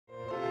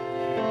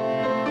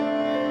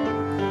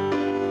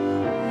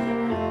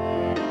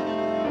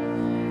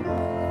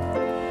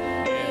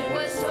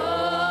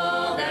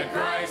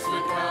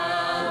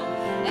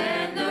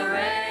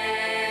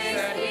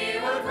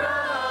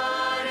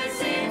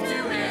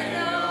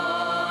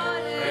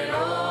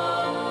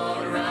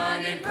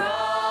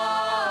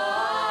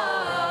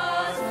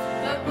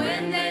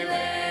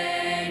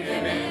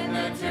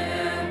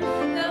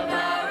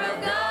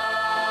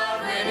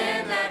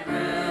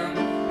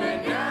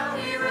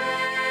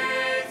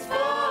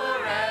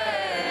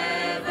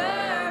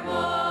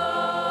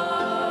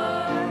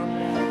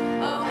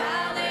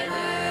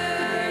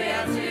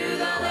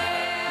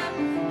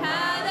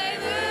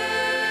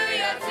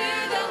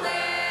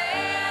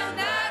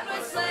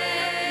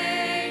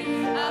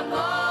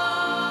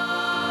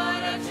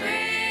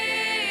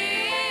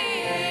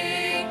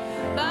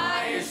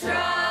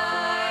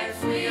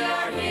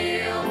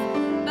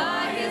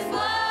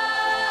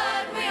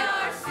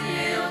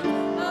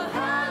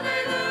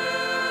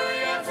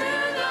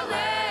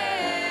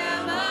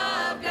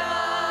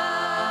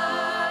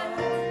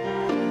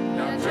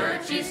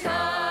He's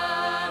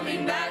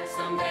coming back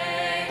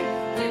someday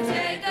to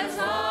take us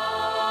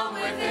home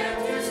with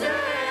him to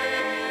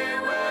stay,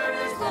 where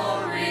his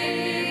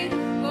glory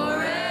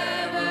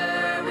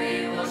forever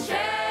we will share.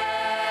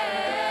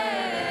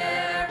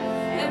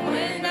 And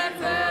when that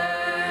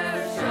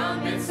first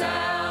trumpet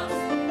sounds,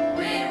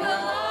 we will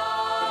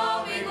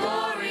all be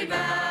glory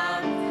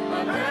bound,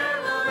 but there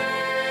will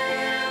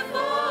live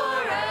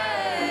forevermore.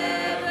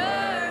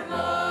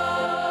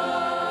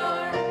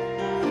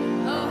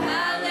 Oh,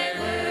 hallelujah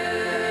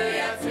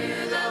to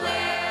the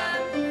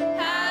Lamb,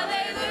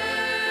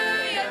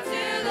 hallelujah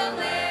to the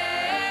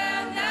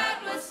Lamb that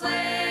was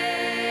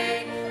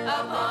slain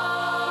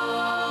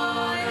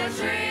upon a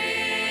tree.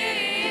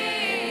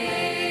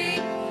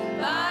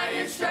 By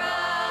his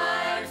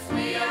stripes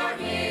we are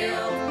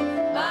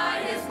healed,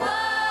 by his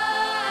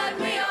blood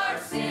we are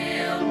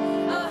sealed.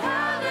 Oh,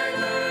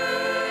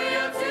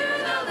 hallelujah to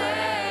the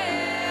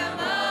Lamb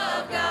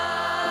of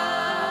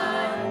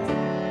God.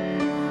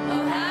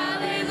 Oh,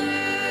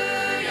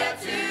 hallelujah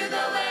to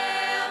the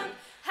Lamb,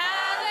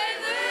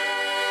 hallelujah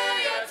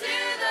to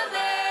the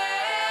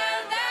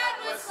Lamb that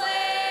was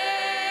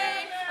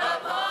slain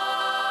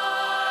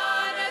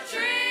upon a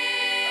tree.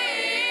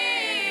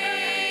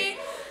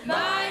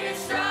 By his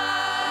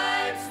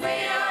stripes we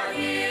are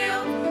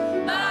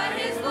healed, by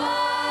his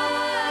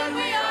blood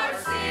we are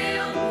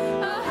sealed.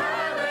 Oh,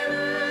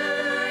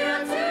 hallelujah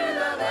to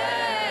the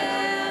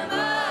Lamb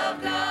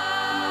of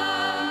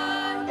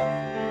God.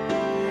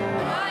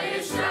 By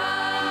his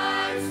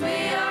stripes we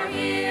are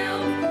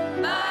healed,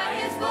 by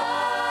his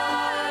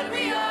blood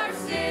we are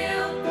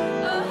sealed.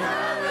 Oh,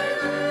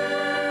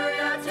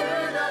 hallelujah to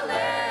the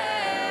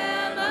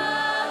Lamb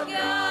of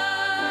God.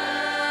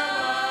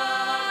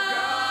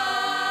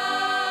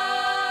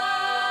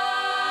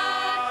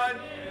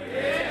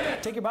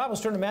 Take your Bibles,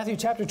 turn to Matthew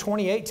chapter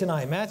 28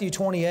 tonight. Matthew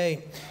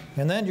 28.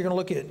 And then you're going to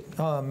look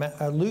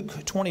at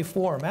Luke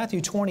 24. Matthew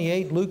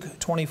 28, Luke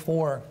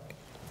 24.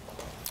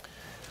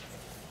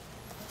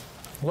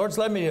 The Lord's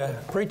led me to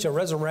preach a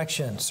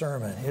resurrection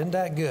sermon. Isn't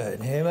that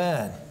good?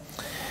 Amen.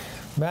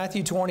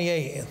 Matthew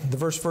 28, the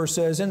verse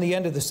says, "In the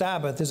end of the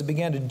Sabbath, as it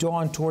began to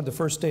dawn toward the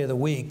first day of the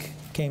week,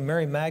 came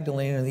Mary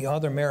Magdalene and the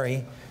other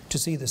Mary to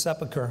see the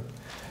sepulchre.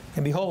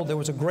 And behold, there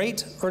was a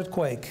great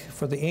earthquake,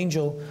 for the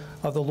angel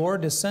of the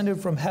Lord descended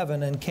from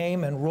heaven and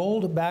came and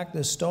rolled back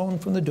the stone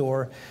from the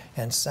door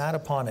and sat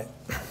upon it.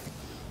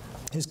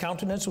 His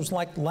countenance was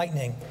like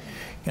lightning,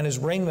 and his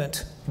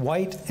raiment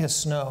white as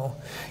snow.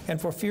 And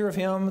for fear of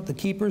him, the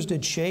keepers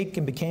did shake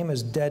and became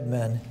as dead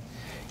men.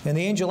 And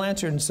the angel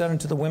answered and said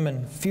unto the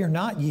women, Fear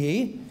not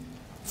ye,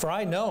 for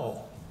I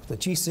know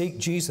that ye seek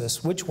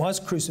Jesus, which was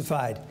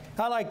crucified.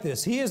 I like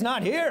this. He is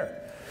not here,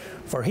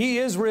 for he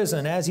is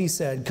risen, as he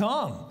said.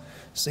 Come,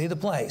 see the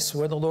place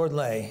where the Lord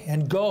lay,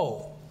 and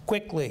go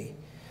quickly.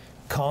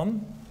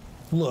 Come,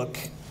 look,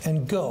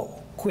 and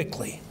go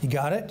quickly. You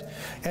got it?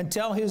 And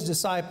tell his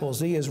disciples,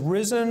 he is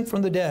risen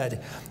from the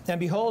dead. And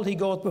behold, he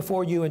goeth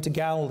before you into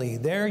Galilee.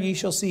 There ye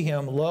shall see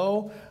him.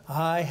 Lo,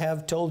 I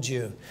have told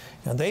you.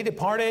 And they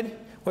departed.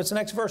 What's the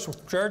next verse,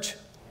 church?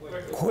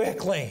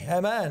 Quickly.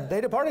 Amen.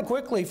 They departed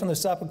quickly from the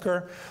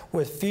sepulchre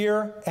with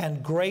fear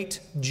and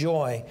great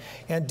joy,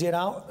 and did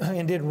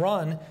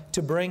run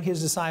to bring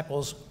his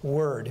disciples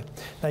word.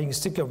 Now you can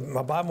stick a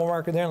Bible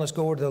marker there, and let's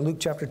go over to Luke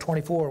chapter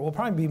 24. We'll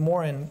probably be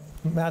more in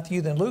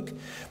Matthew than Luke,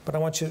 but I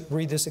want you to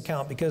read this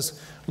account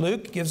because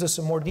Luke gives us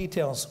some more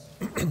details.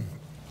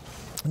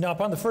 Now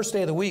upon the first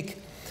day of the week,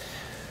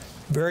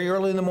 very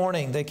early in the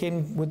morning, they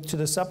came to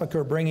the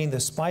sepulchre bringing the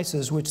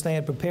spices which they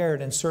had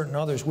prepared, and certain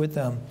others with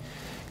them.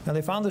 Now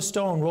they found the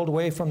stone rolled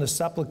away from the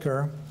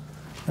sepulchre,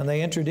 and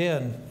they entered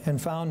in and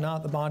found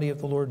not the body of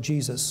the Lord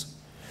Jesus.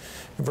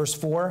 In verse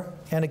 4,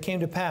 And it came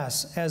to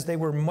pass, as they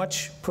were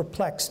much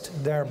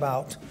perplexed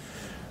thereabout,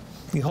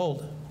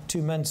 behold,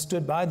 two men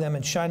stood by them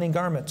in shining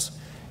garments.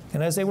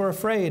 And as they were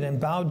afraid and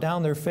bowed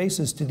down their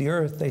faces to the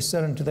earth, they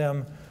said unto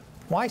them,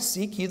 Why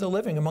seek ye the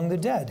living among the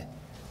dead?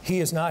 He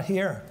is not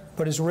here,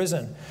 but is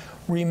risen.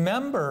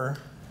 Remember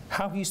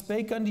how he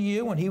spake unto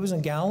you when he was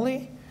in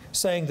Galilee,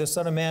 saying, The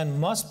Son of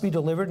Man must be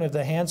delivered into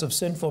the hands of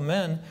sinful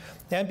men,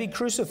 and be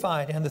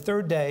crucified, and the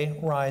third day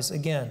rise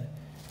again.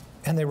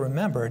 And they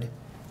remembered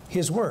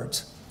his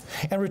words,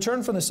 and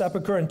returned from the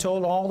sepulchre, and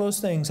told all those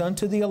things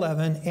unto the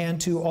 11,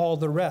 and to all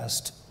the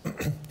rest.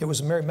 It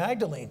was Mary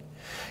Magdalene,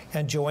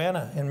 and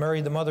Joanna, and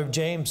Mary the mother of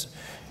James,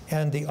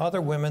 and the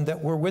other women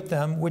that were with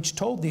them, which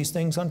told these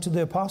things unto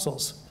the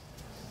apostles.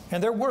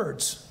 And their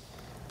words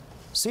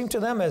seemed to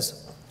them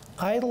as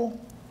idle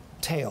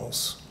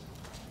tales,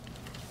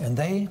 and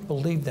they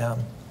believed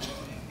them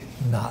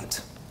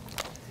not.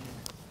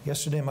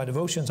 Yesterday in my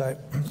devotions, or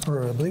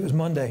I believe it was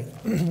Monday.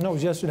 No, it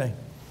was yesterday.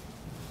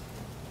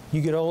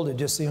 You get old, it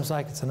just seems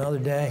like it's another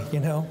day, you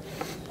know.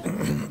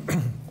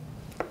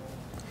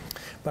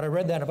 But I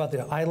read that about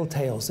the idle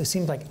tales. They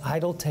seemed like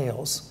idle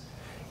tales,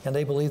 and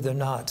they believed they're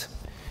not.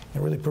 It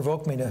really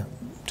provoked me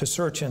to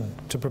search and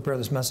to prepare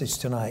this message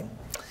tonight.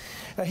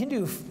 A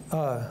Hindu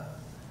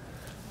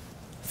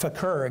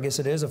fakir, I guess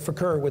it is, a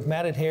fakir with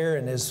matted hair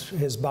and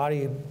his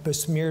body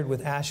besmeared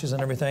with ashes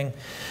and everything,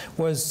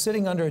 was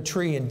sitting under a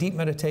tree in deep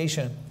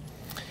meditation.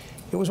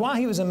 It was while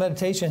he was in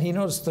meditation, he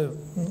noticed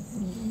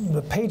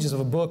the pages of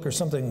a book or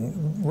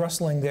something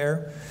rustling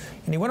there,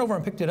 and he went over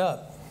and picked it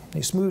up.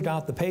 He smoothed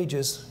out the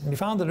pages, and he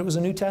found that it was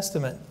a New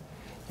Testament.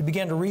 He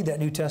began to read that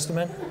New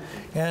Testament,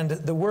 and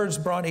the words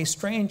brought a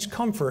strange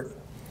comfort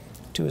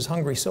to his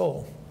hungry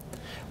soul.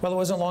 Well, it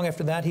wasn't long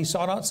after that he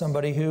sought out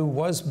somebody who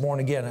was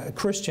born again, a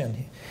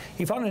Christian.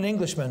 He found an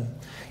Englishman,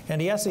 and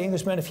he asked the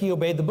Englishman if he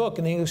obeyed the book,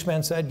 and the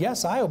Englishman said,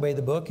 "Yes, I obey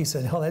the book." He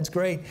said, "Oh, that's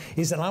great."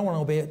 He said, "I want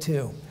to obey it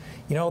too."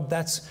 You know,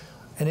 that's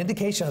an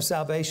indication of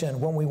salvation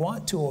when we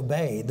want to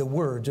obey the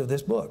words of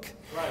this book.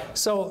 Right.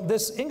 So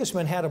this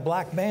Englishman had a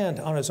black band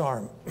on his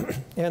arm,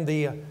 and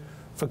the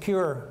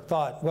fakir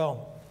thought,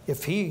 well,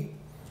 if he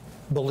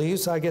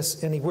believes, I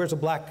guess, and he wears a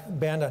black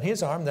band on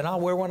his arm, then I'll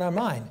wear one on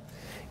mine.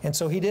 And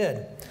so he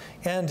did.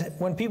 And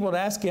when people would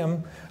ask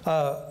him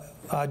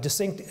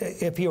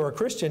if he were a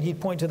Christian, he'd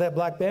point to that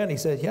black band. He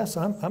said, "Yes,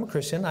 I'm a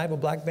Christian. I have a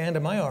black band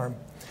on my arm."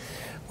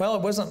 Well,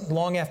 it wasn't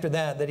long after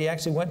that he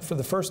actually went for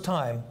the first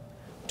time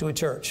to a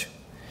church.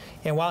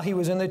 And while he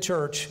was in the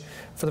church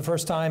for the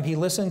first time, he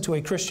listened to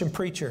a Christian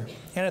preacher.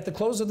 And at the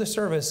close of the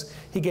service,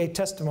 he gave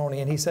testimony,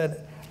 and he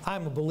said,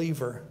 "I'm a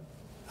believer.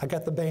 I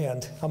got the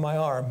band on my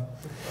arm."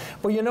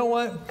 Well, you know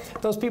what?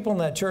 Those people in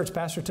that church,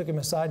 pastor took him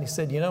aside and he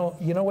said, you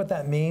know what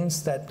that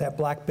means, that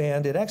black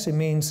band? It actually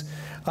means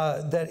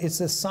that it's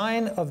a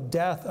sign of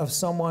death of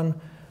someone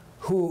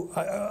who,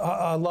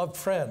 a loved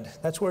friend.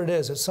 That's what it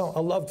is. It's a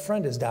loved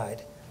friend has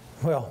died.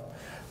 Well,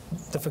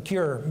 the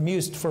fakir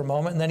mused for a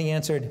moment, and then he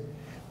answered,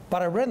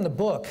 "But I read in the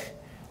book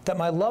that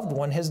my loved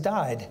one has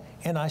died,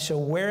 and I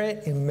shall wear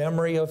it in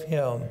memory of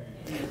him."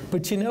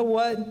 But you know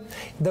what?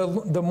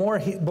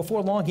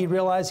 Before long, he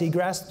realized he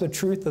grasped the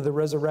truth of the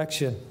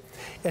resurrection.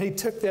 And he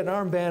took that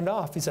armband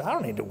off. He said, "I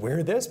don't need to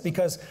wear this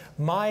because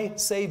my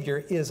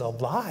Savior is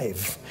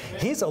alive.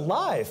 He's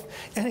alive."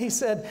 And he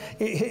said,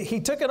 he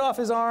took it off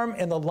his arm,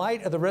 and the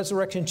light of the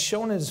resurrection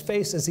shone in his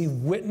face as he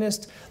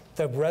witnessed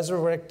the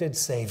resurrected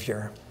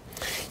Savior.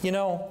 You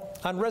know,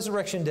 on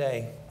Resurrection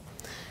Day,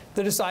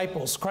 the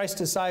disciples, Christ's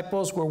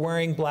disciples, were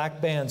wearing black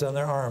bands on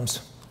their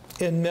arms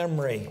in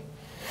memory.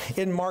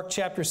 In Mark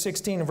chapter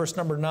 16 and verse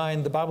number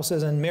 9, the Bible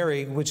says, "And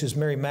Mary," which is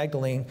Mary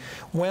Magdalene,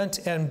 went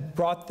and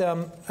brought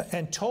them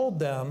and told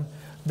them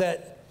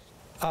that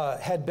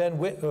had been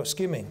with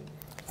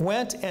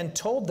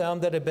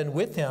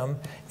him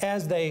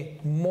as they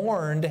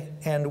mourned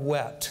and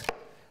wept.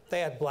 They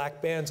had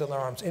black bands on their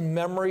arms in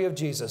memory of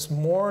Jesus,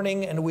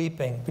 mourning and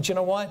weeping. But you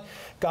know what?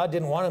 God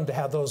didn't want them to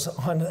have those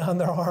on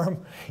their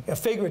arm.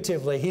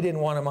 Figuratively, He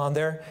didn't want them on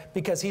there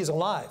because He's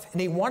alive. And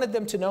He wanted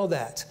them to know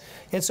that.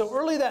 And so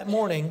early that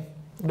morning,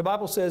 the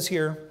Bible says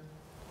here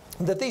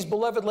that these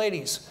beloved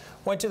ladies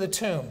went to the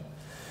tomb.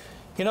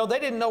 You know, they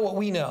didn't know what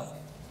we know.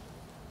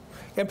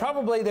 And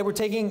probably the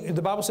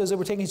Bible says they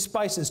were taking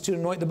spices to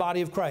anoint the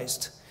body of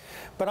Christ.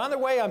 But on their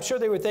way, I'm sure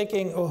they were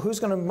thinking, "Oh, who's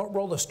going to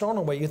roll the stone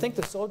away? You think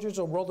the soldiers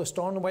will roll the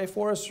stone away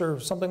for us," or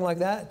something like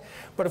that?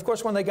 But of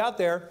course, when they got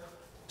there,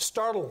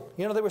 startled.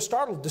 You know, they were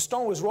startled. The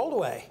stone was rolled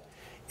away.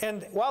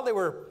 And while they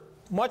were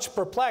much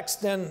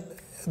perplexed, then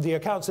the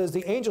account says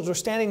the angels were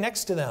standing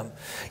next to them.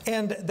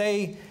 And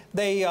they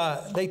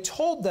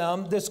told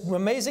them this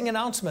amazing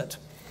announcement.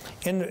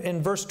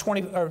 In verse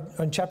 20, or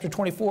in chapter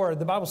 24,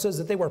 the Bible says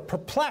that they were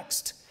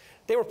perplexed.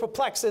 They were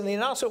perplexed, and the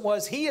announcement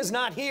was, "He is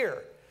not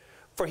here,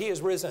 for He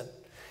is risen."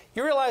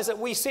 You realize that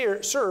we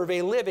serve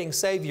a living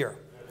Savior.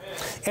 Amen.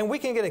 And we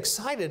can get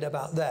excited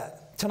about that.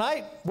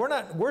 Tonight, we're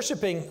not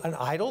worshiping an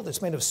idol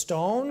that's made of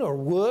stone or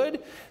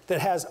wood,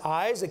 that has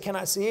eyes that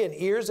cannot see and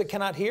ears that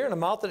cannot hear and a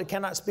mouth that it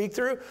cannot speak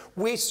through.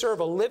 We serve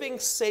a living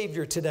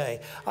Savior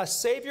today, a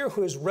Savior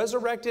who is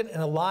resurrected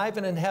and alive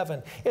and in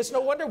heaven. It's no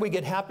wonder we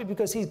get happy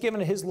because He's given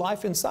His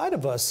life inside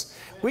of us.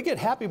 We get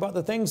happy about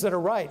the things that are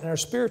right and are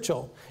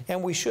spiritual,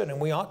 and we should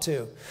and we ought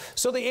to.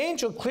 So the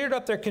angel cleared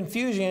up their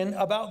confusion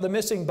about the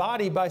missing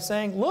body by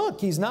saying, "Look,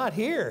 He's not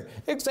here.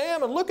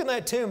 Examine, look in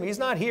that tomb. He's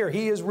not here.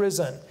 He is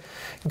risen."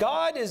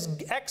 God is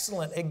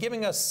excellent at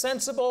giving us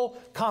sensible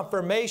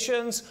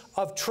confirmations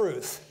of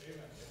truth.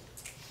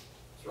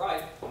 That's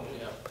right.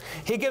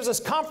 He gives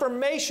us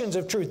confirmations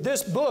of truth.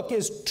 This book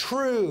is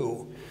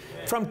true.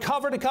 From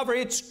cover to cover,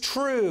 it's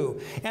true.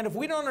 And if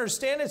we don't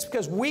understand it, it's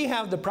because we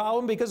have the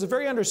problem, because it's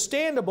very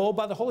understandable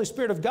by the Holy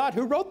Spirit of God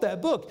who wrote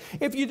that book.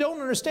 If you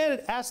don't understand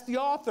it, ask the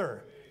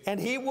author, and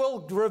he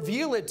will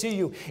reveal it to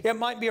you. It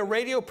might be a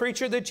radio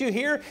preacher that you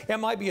hear. It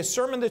might be a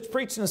sermon that's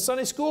preached in a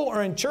Sunday school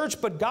or in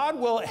church, but God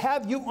will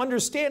have you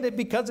understand it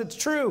because it's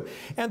true.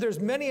 And there's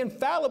many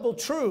infallible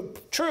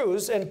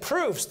truths and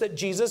proofs that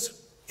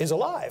Jesus is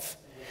alive.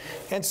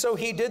 And so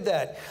He did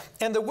that.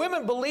 And the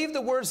women believed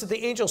the words that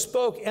the angel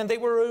spoke, and they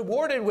were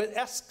rewarded with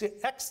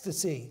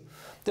ecstasy.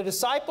 The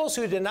disciples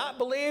who did not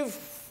believe,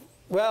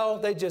 well,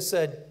 they just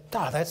said,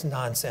 "Oh, that's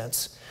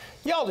nonsense.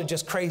 Y'all are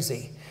just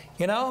crazy."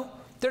 You know?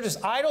 They're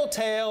just idle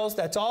tales.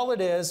 That's all it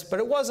is. But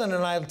it wasn't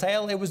an idle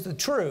tale. It was the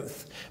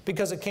truth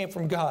because it came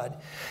from God.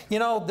 You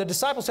know, the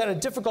disciples had a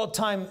difficult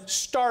time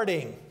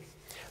starting.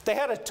 They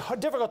had a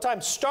difficult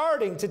time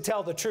starting to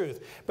tell the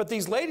truth. But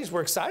these ladies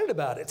were excited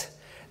about it.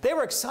 They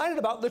were excited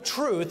about the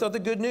truth of the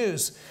good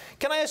news.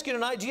 Can I ask you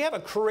tonight, do you have a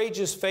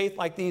courageous faith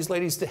like these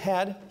ladies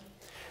had?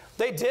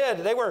 They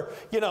did. They were,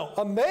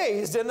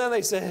 amazed. And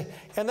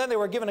then they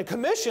were given a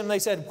commission. They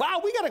said,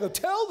 wow, we got to go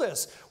tell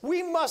this.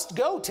 We must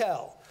go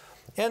tell.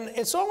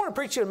 And so I want to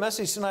preach you a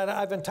message tonight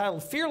I've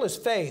entitled Fearless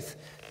Faith,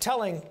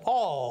 Telling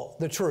All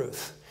the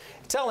Truth.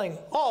 Telling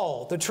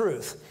all the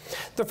truth.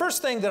 The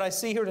first thing that I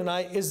see here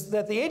tonight is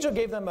that the angel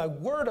gave them a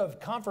word of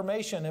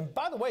confirmation. And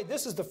by the way,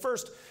 this is the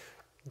first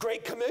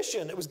Great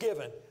Commission that was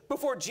given.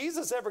 Before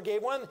Jesus ever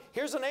gave one,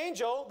 here's an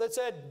angel that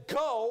said,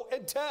 go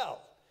and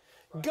tell.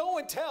 Go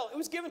and tell. It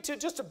was given to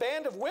just a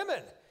band of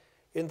women.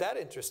 Isn't that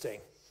interesting?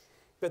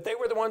 But they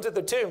were the ones at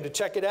the tomb to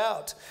check it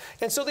out.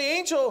 And so the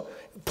angel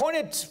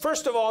pointed,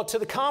 first of all, to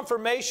the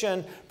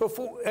confirmation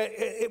before,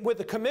 with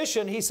the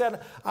commission. He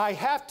said, I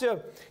have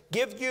to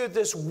give you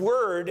this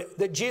word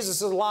that Jesus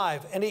is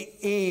alive. And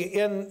he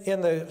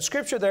in the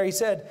scripture there, he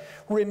said,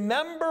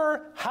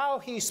 remember how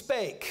he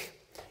spake.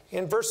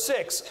 In verse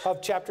 6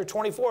 of chapter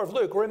 24 of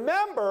Luke.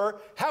 Remember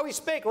how he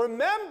spake.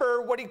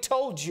 Remember what he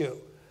told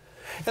you.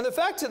 And the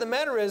fact of the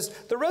matter is,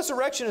 the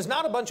resurrection is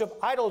not a bunch of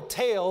idle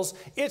tales.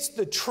 It's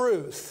the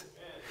truth.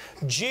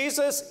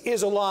 Jesus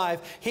is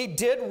alive. He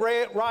did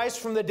rise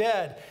from the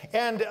dead.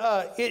 And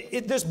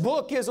this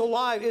book is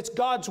alive. It's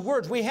God's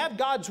words. We have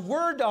God's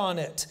word on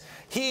it.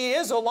 He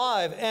is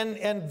alive,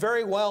 and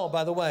very well,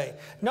 by the way.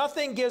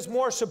 Nothing gives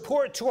more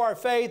support to our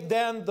faith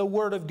than the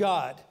word of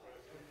God.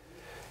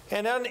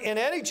 And in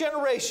any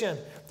generation,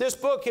 this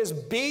book is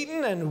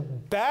beaten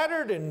and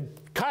battered and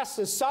cast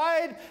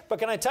aside. But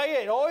can I tell you,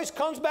 it always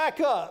comes back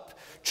up.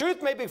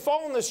 Truth may be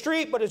falling in the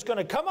street, but it's going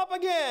to come up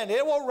again.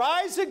 It will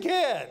rise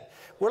again.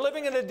 We're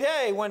living in a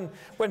day when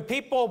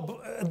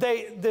people,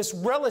 this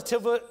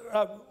relativism.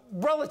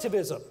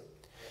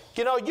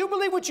 You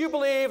believe what you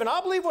believe, and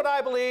I'll believe what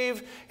I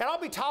believe, and I'll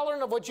be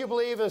tolerant of what you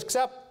believe,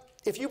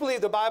 except if you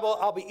believe the Bible,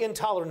 I'll be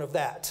intolerant of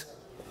that.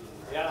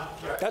 Yeah.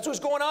 That's what's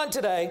going on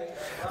today.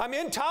 I'm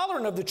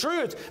intolerant of the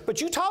truth,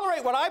 but you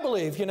tolerate what I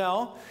believe,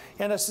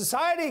 and a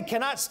society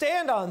cannot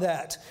stand on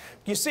that.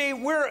 You see,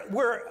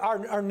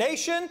 our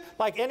nation,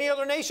 like any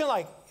other nation,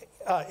 like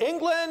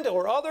England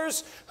or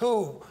others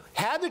who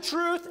had the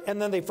truth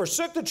and then they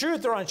forsook the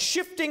truth, they're on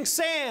shifting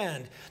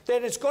sand.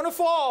 That it's going to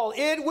fall.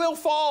 It will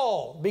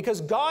fall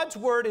because God's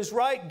word is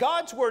right.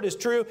 God's word is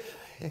true.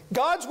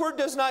 God's word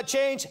does not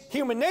change.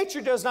 Human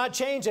nature does not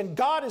change, and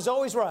God is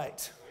always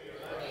right.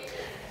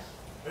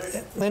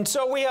 And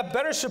so we have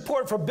better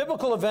support for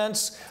biblical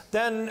events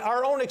than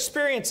our own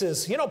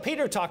experiences.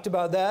 Peter talked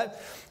about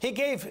that. He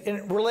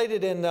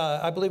related in,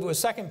 I believe it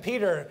was 2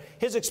 Peter,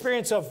 his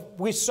experience of,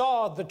 we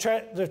saw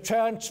the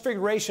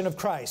transfiguration of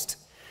Christ.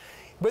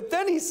 But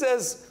then he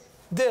says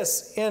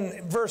this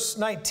in verse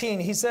 19.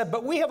 He said,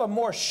 but we have a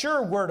more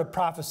sure word of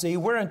prophecy,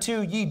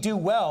 whereunto ye do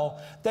well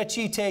that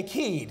ye take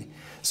heed.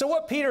 So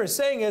what Peter is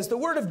saying is the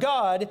word of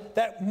God,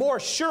 that more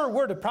sure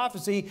word of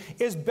prophecy,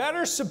 is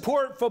better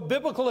support for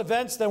biblical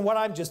events than what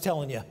I'm just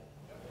telling you.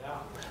 Yeah.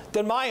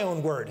 Than my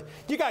own word.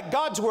 You got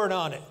God's word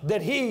on it,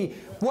 that he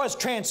was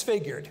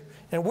transfigured.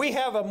 And we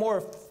have a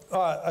more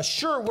a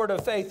sure word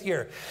of faith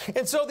here.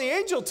 And so the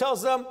angel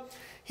tells them,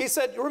 he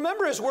said,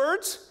 remember his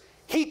words?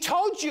 He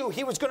told you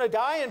he was going to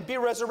die and be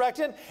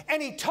resurrected.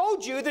 And he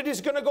told you that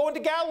he's going to go into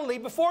Galilee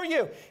before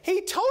you.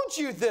 He told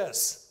you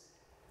this.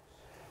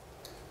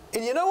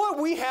 And you know what?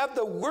 We have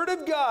the Word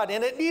of God,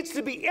 and it needs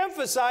to be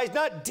emphasized,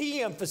 not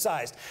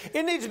de-emphasized.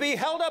 It needs to be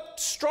held up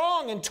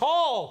strong and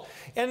tall.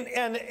 And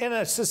in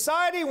a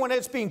society when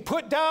it's being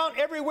put down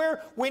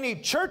everywhere, we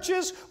need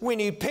churches, we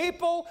need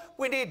people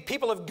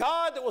of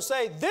God that will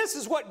say, this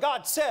is what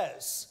God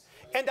says,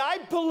 and I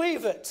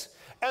believe it.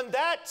 And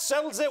that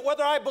settles it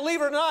whether I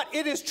believe it or not.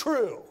 It is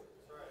true.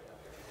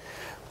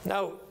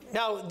 Now,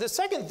 the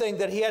second thing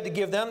that he had to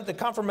give them, the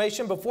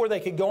confirmation before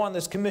they could go on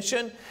this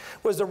commission,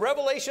 was the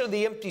revelation of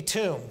the empty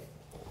tomb.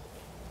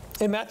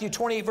 In Matthew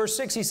 28, verse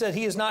 6, he said,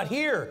 he is not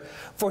here,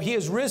 for he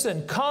is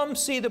risen. Come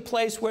see the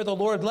place where the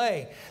Lord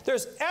lay.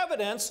 There's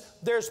evidence,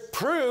 there's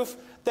proof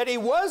that he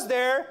was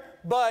there,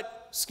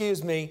 but,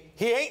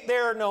 he ain't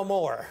there no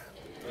more.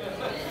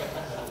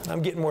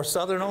 I'm getting more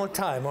southern all the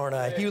time, aren't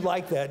I? You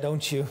like that,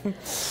 don't you?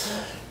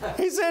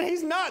 He said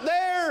he's not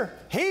there.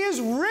 He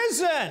is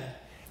risen.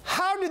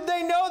 How did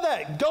they know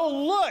that? Go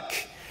look.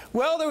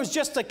 Well, there was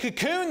just a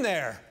cocoon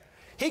there.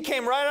 He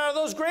came right out of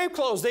those grave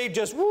clothes. They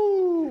just,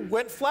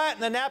 went flat,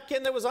 and the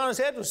napkin that was on his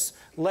head was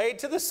laid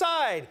to the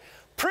side.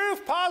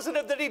 Proof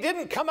positive that he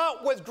didn't come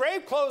out with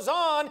grave clothes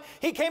on.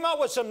 He came out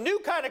with some new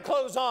kind of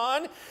clothes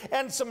on,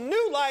 and some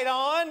new light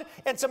on,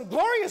 and some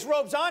glorious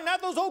robes on,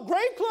 not those old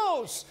grave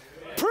clothes.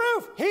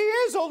 Proof he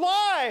is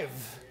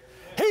alive.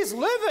 He's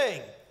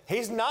living.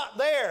 He's not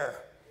there.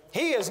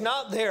 He is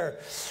not there.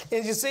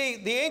 And you see,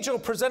 the angel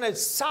presented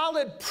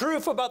solid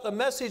proof about the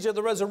message of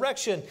the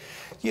resurrection.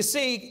 You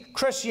see,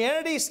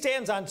 Christianity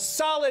stands on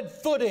solid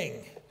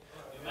footing.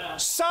 Amen.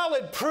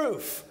 Solid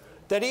proof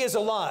that he is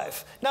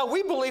alive. Now,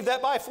 we believe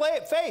that by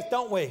faith,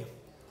 don't we?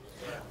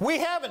 We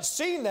haven't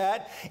seen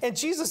that. And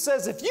Jesus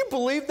says, if you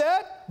believe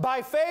that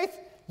by faith,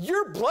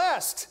 you're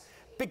blessed.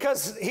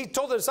 Because he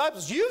told the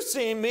disciples, you've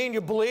seen me and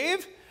you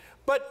believe.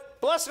 But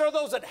blessed are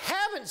those that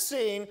haven't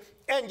seen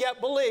and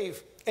yet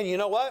believe. And you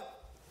know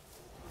what?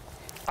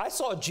 I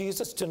saw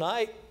Jesus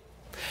tonight.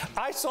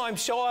 I saw him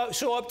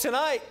show up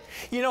tonight.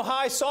 You know how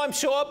I saw him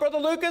show up, Brother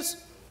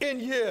Lucas? In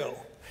you.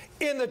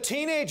 In the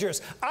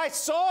teenagers. I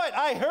saw it.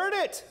 I heard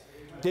it.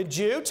 Did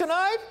you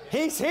tonight?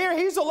 He's here.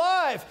 He's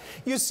alive.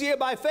 You see it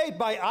by faith,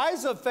 by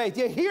eyes of faith.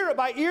 You hear it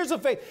by ears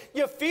of faith.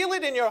 You feel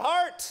it in your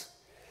heart.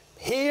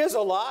 He is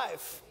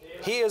alive.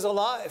 He is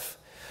alive.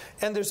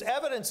 And there's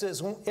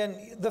evidences. And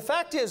the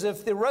fact is,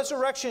 if the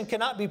resurrection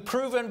cannot be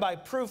proven by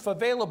proof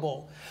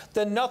available,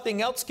 then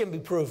nothing else can be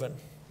proven.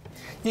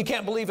 You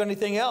can't believe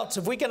anything else.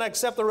 If we can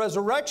accept the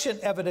resurrection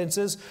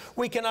evidences,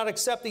 we cannot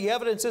accept the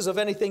evidences of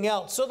anything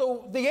else.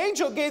 So the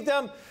angel gave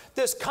them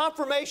this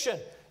confirmation.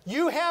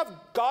 You have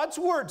God's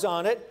words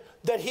on it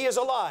that he is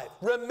alive.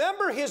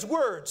 Remember his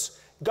words.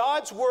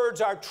 God's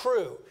words are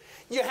true.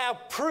 You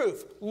have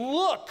proof.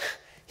 Look,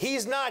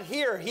 he's not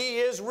here. He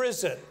is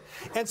risen.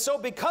 And so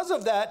because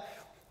of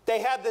that,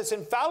 they had this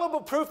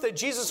infallible proof that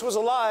Jesus was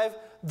alive.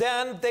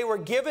 Then they were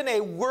given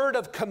a word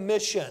of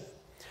commission.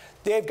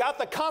 They've got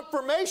the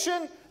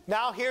confirmation.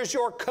 Now here's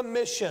your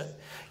commission.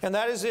 And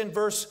that is in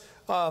verse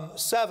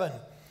 7.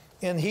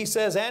 And he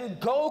says,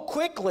 and go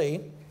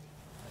quickly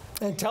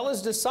and tell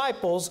his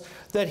disciples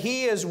that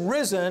he is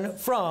risen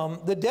from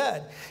the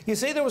dead. You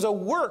see, there was a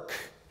work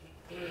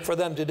for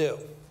them to do.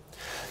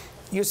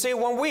 You see,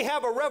 when we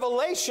have a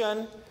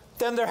revelation,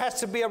 then there has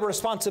to be a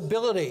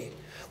responsibility.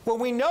 When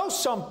we know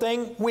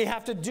something, we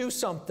have to do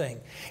something.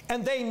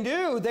 And they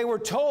knew, they were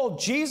told,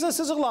 Jesus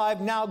is alive.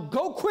 Now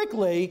go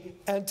quickly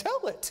and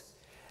tell it.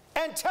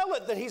 And tell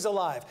it that he's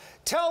alive.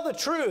 Tell the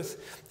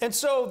truth. And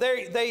so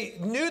they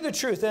knew the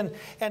truth.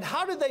 And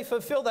how did they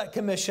fulfill that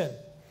commission?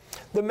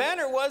 The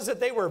manner was that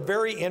they were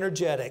very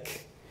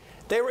energetic.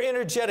 They were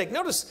energetic.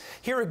 Notice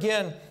here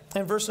again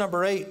in verse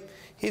number 8,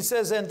 he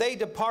says, and they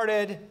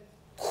departed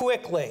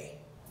quickly.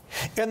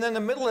 And then in the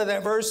middle of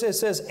that verse, it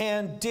says,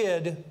 and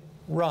did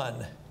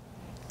run.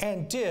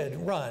 And did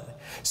run.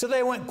 So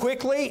they went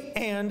quickly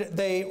and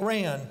they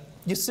ran.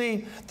 You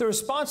see, the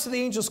response to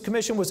the angel's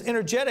commission was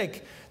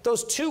energetic.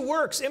 Those two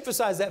works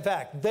emphasize that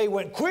fact. They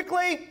went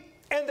quickly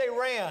and they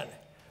ran.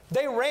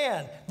 They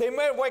ran. They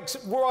may have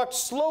walked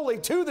slowly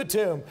to the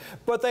tomb,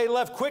 but they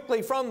left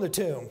quickly from the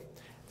tomb.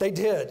 They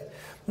did.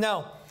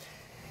 Now,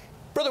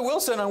 Brother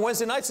Wilson on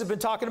Wednesday nights has been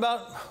talking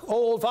about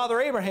old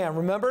Father Abraham,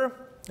 remember?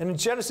 And in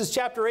Genesis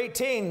chapter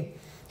 18,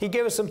 he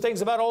gave us some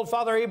things about old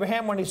Father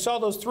Abraham when he saw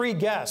those three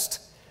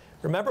guests.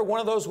 Remember, one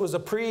of those was a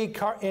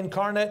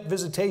pre-incarnate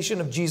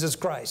visitation of Jesus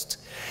Christ.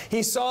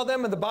 He saw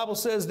them, and the Bible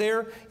says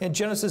there in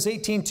Genesis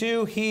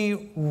 18:2,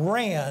 he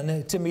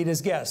ran to meet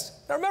his guests.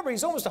 Now remember,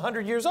 he's almost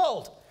 100 years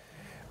old.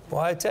 Well,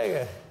 I tell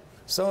you,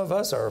 some of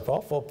us are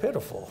awful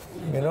pitiful.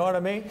 You know what I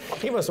mean?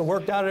 He must have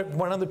worked out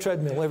went on the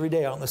treadmill every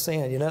day out in the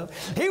sand, you know.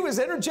 He was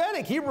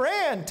energetic. He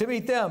ran to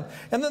meet them.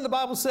 And then the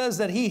Bible says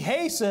that he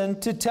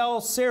hastened to tell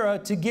Sarah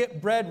to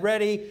get bread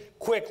ready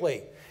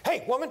quickly.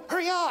 Hey, woman,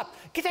 hurry up.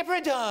 Get that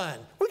bread done.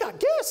 We got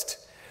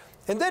guests.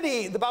 And then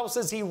the Bible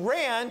says he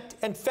ran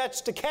and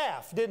fetched a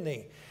calf, didn't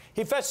he?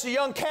 He fetched a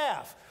young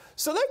calf.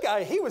 So that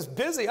guy, he was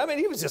busy. I mean,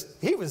 he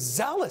was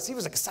zealous. He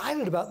was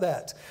excited about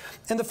that.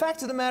 And the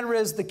fact of the matter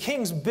is, the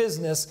king's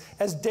business,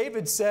 as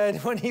David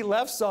said when he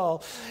left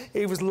Saul,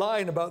 he was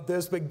lying about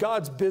this, but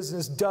God's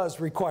business does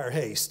require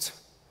haste.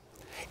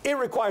 It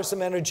requires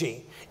some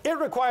energy. It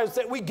requires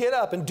that we get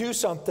up and do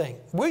something.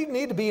 We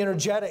need to be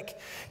energetic.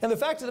 And the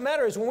fact of the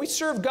matter is, when we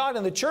serve God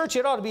in the church,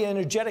 it ought to be an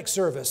energetic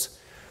service.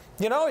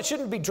 You know, it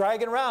shouldn't be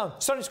dragging around.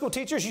 Sunday school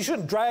teachers, you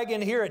shouldn't drag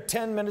in here at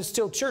 10 minutes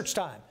till church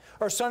time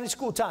or Sunday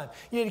school time.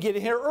 You need to get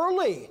in here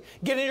early.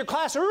 Get in your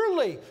class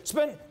early.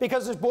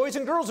 Because there's boys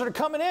and girls that are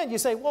coming in. You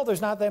say, well,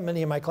 there's not that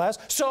many in my class.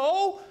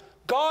 So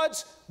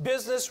God's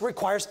business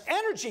requires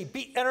energy.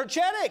 Be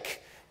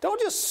energetic. Don't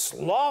just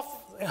slough.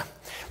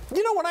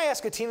 You know, when I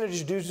ask a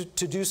teenager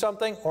to do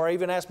something, or I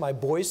even ask my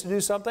boys to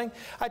do something,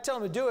 I tell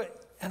them to do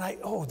it, and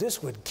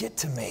this would get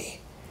to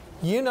me.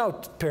 You know,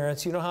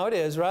 parents, you know how it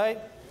is, right?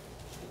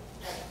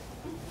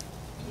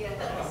 Yes.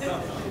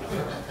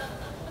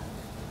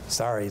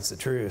 Sorry, it's the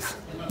truth.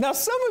 Now,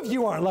 some of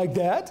you aren't like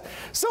that.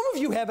 Some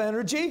of you have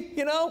energy,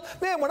 you know.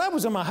 Man, when I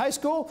was in my high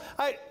school,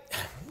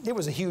 it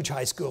was a huge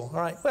high school, all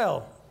right?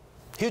 Well,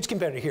 huge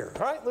compared to here,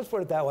 all right? Let's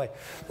put it that way.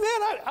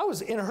 Man, I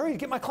was in a hurry to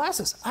get my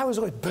classes. I was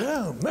always,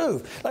 boom,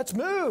 move, let's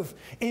move.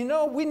 And you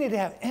know, we need to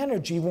have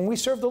energy when we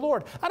serve the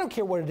Lord. I don't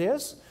care what it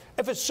is.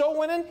 If it's soul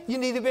winning, you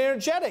need to be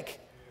energetic.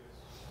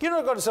 You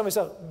don't go to somebody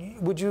and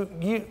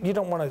say, you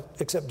don't want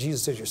to accept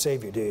Jesus as your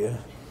Savior, do you?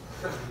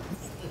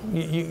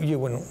 You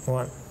wouldn't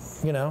want,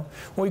 you know.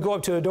 When we go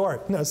up to a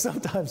door, no,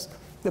 sometimes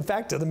The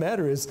fact of the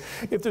matter is,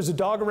 if there's a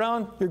dog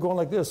around, you're going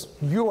like this.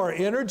 You are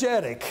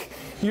energetic.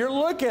 You're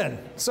looking.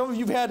 Some of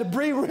you have had to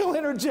be real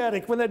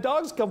energetic when the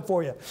dogs come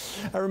for you.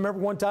 I remember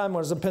one time when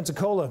I was in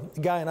Pensacola, a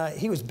guy and I,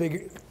 he was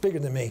bigger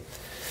than me.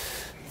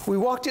 We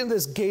walked into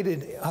this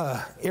gated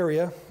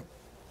area.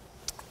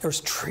 There's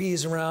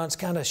trees around. It's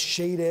kind of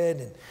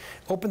shaded. And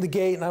opened the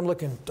gate, and I'm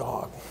looking,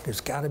 dog.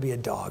 There's got to be a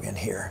dog in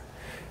here.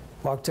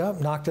 Walked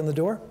up, knocked on the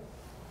door.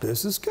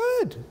 This is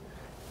good.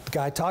 The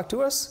guy talked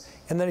to us,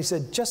 and then he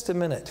said, just a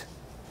minute.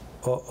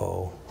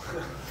 Uh-oh.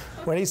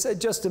 When he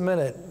said just a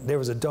minute, there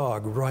was a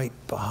dog right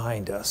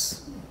behind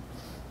us,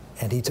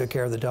 and he took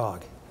care of the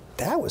dog.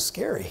 That was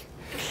scary.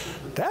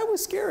 That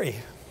was scary.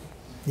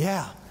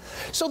 Yeah.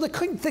 So the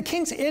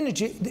king's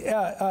energy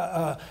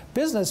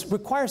business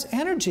requires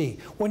energy.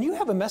 When you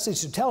have a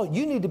message to tell,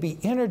 you need to be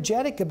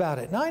energetic about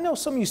it. Now, I know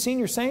some of you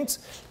senior saints,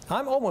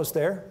 I'm almost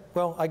there.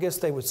 Well, I guess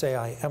they would say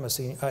I am a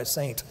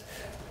saint.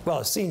 Well,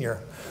 a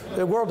senior.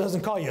 The world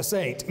doesn't call you a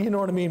saint. You know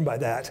what I mean by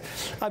that.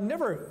 I've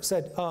never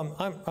said,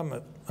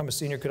 I'm a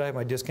senior. Could I have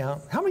my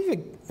discount? How many of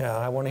you? No,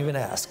 I won't even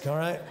ask, all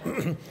right?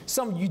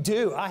 Some of you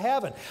do. I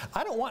haven't.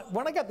 I don't want,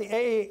 when I got the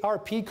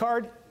AARP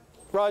card,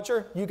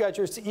 Roger, you got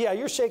yours. Yeah,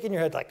 you're shaking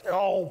your head like,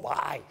 oh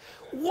my.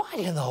 Why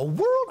in the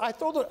world?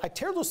 I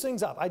tear those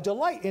things up. I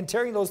delight in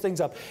tearing those things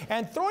up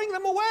and throwing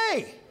them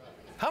away.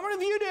 How many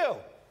of you do?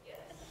 Yes.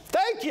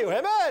 Thank you.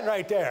 Amen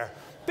right there.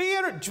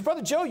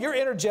 Brother Joe, you're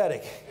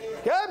energetic.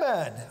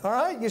 Amen. All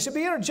right? You should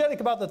be energetic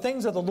about the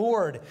things of the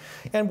Lord.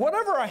 And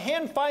whatever our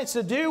hand finds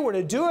to do, we're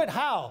to do it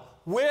how?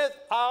 With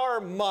our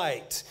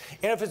might.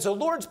 And if it's the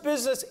Lord's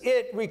business,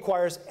 it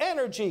requires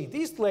energy.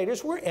 These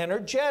ladies were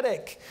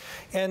energetic.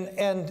 And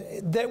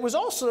that was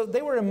also,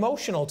 they were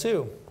emotional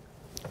too.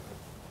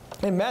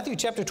 In Matthew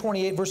chapter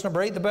 28, verse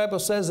number 8, the Bible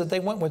says that they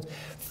went with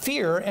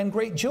fear and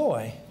great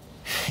joy.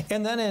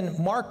 And then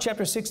in Mark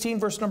chapter 16,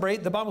 verse number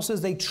 8, the Bible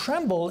says they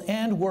trembled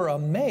and were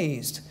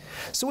amazed.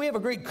 So we have a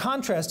great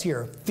contrast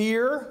here.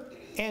 Fear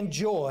and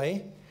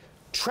joy,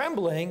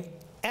 trembling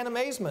and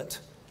amazement.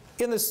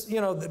 In this,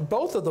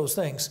 both of those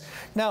things.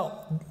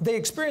 Now, they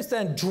experienced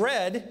then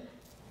dread.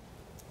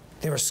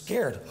 They were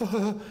scared.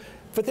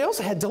 But they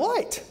also had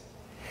delight.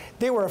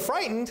 They were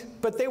frightened,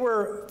 but they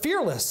were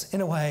fearless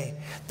in a way.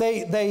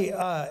 They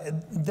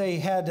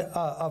had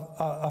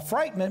a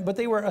frightment, but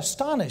they were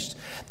astonished.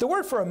 The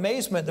word for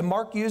amazement that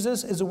Mark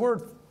uses is a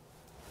word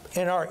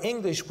in our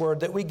English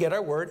word that we get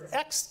our word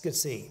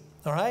ecstasy.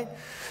 All right?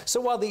 So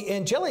while the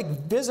angelic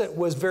visit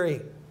was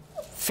very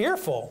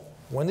fearful,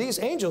 when these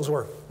angels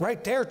were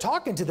right there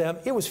talking to them,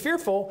 it was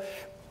fearful.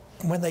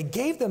 When they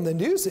gave them the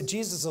news that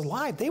Jesus is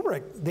alive, they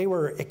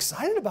were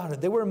excited about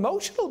it. They were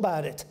emotional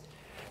about it.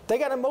 They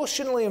got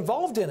emotionally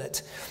involved in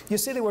it. You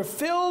see, they were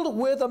filled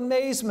with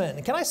amazement.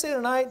 And can I say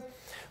tonight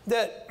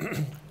that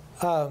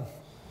I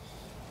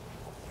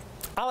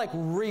like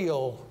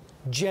real,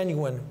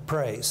 genuine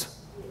praise.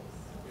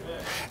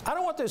 I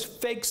don't want this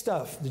fake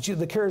stuff that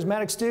the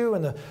charismatics do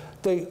and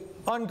the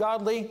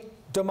ungodly,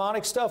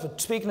 demonic stuff,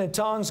 speaking in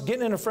tongues,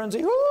 getting in a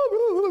frenzy,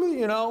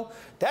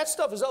 that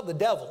stuff is of the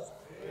devil.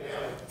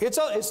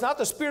 It's not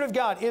the Spirit of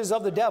God, it is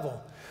of the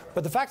devil.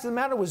 But the fact of the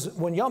matter was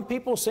when young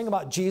people sing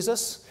about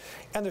Jesus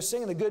and they're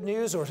singing the good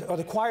news or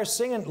the choir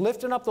singing,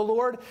 lifting up the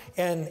Lord,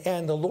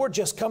 and the Lord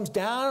just comes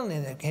down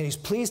and He's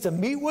pleased to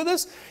meet with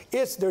us,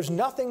 there's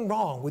nothing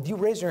wrong with you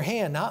raising your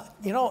hand. Now,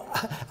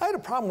 I had a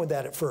problem with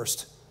that at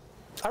first.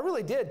 I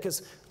really did,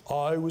 because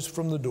I was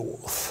from the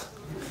north.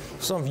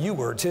 Some of you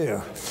were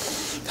too.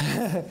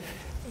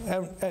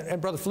 and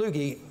Brother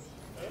Flugie,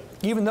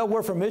 even though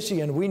we're from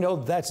Michigan, we know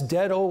that's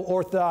dead old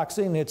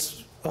orthodoxy, and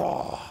it's,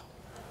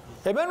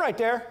 amen right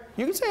there.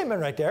 You can say amen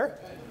right there.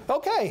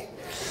 Okay.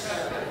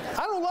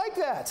 I don't like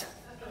that.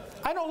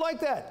 I don't like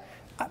that.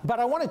 But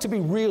I want it to be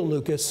real,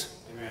 Lucas.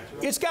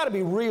 It's got to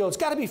be real. It's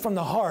got to be from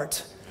the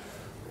heart.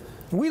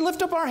 We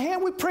lift up our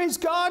hand, we praise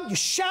God, you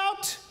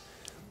shout,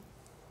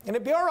 and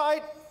it'd be all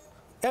right.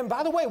 And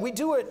by the way, we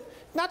do it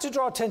not to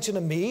draw attention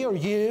to me or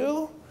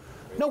you.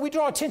 No, we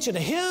draw attention to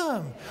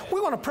Him.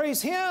 We want to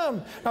praise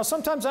Him. Now,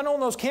 sometimes I know in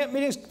those camp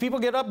meetings, people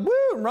get up, woo,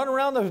 and run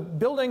around the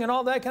building and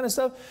all that kind of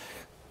stuff.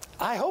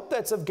 I hope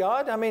that's of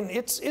God. I mean,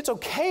 it's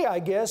okay, I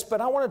guess,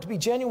 but I want it to be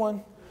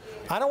genuine.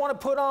 I don't want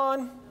to put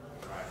on,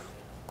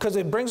 because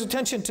it brings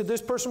attention to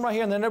this person right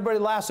here, and then everybody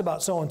laughs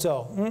about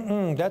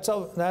so-and-so.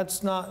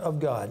 That's not of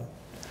God.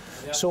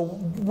 Yeah. So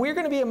we're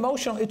going to be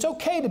emotional. It's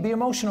okay to be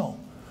emotional.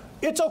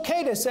 It's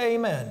okay to say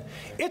amen.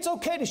 It's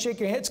okay to shake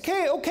your hand. It's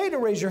okay to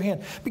raise your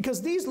hand.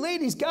 Because these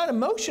ladies got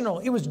emotional.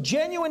 It was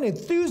genuine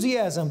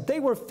enthusiasm. They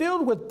were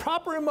filled with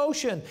proper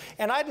emotion.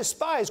 And I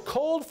despise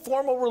cold,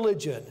 formal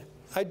religion.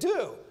 I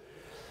do.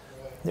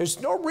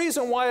 There's no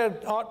reason why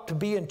it ought to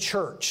be in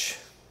church.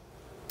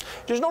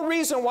 There's no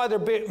reason why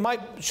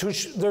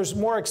there's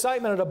more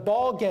excitement at a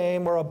ball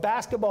game or a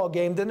basketball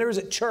game than there is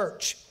at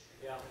church.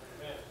 Yeah.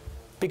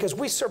 Because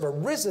we serve a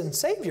risen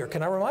Savior.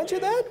 Can I remind you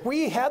of that?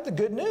 We have the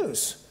good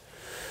news.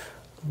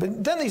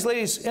 But then these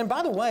ladies, and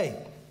by the way,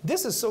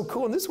 this is so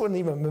cool, and this wasn't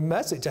even a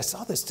message. I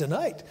saw this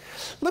tonight.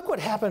 Look what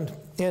happened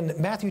in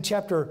Matthew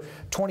chapter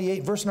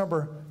 28, verse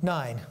number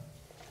 9.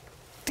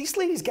 These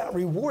ladies got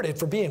rewarded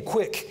for being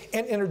quick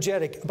and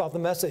energetic about the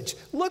message.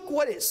 Look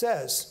what it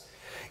says.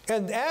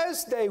 And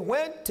as they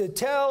went to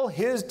tell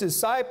his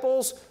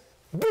disciples,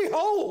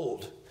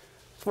 behold,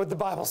 that's what the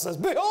Bible says,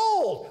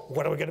 behold.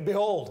 What are we going to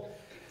behold?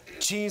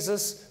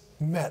 Jesus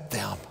met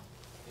them.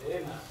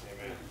 Amen.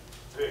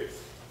 Amen.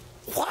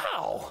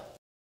 Wow.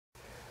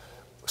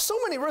 So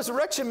many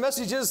resurrection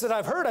messages that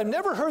I've heard, I've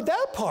never heard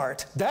that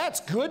part. That's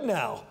good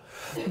now.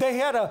 They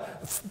had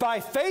by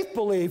faith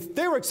belief,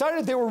 they were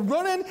excited, they were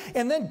running,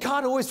 and then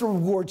God always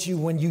rewards you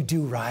when you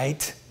do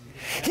right.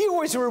 He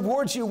always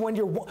rewards you when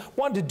you're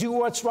wanting to do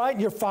what's right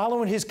and you're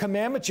following His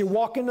commandments, you're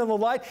walking in the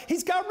light.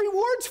 He's got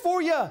rewards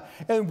for you.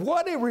 And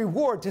what a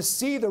reward to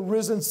see the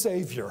risen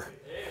Savior.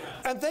 Amen.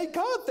 And they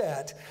got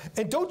that.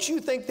 And don't you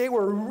think they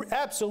were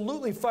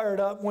absolutely fired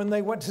up when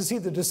they went to see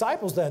the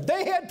disciples then?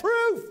 They had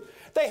proof.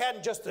 They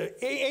hadn't just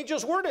the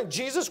angel's word and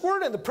Jesus'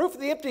 word and the proof of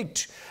the empty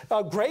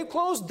grave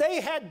clothes. They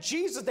had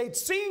Jesus. They'd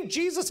seen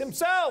Jesus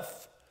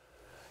Himself.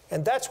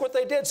 And that's what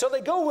they did. So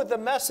they go with the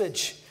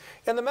message.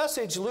 And the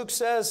message, Luke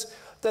says,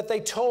 that they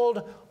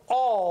told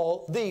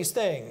all these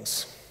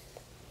things.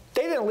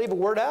 They didn't leave a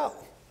word out.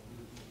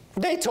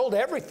 They told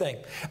everything.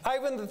 I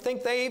even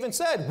think they even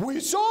said, we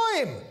saw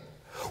Him.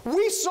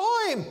 We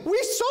saw Him.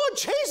 We saw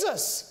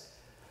Jesus.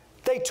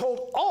 They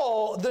told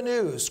all the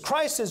news.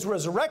 Christ is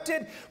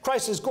resurrected.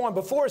 Christ is going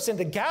before us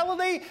into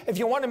Galilee. If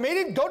you want to meet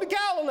Him, go to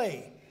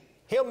Galilee.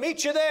 He'll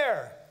meet you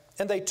there.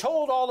 And they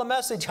told all the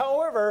message.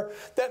 However,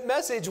 that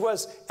message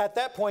was, at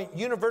that point,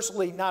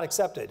 universally not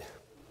accepted.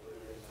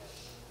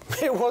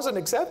 It wasn't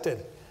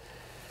accepted.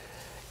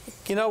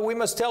 You know, we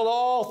must tell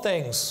all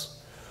things.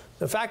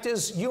 The fact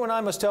is, you and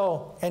I must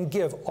tell and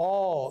give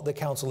all the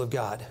counsel of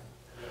God.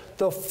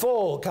 The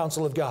full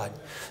counsel of God.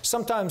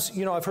 Sometimes,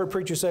 you know, I've heard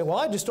preachers say, well,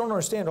 I just don't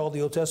understand all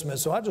the Old Testament,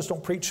 so I just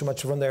don't preach so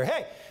much from there.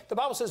 Hey, the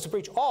Bible says to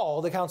preach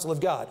all the counsel of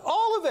God.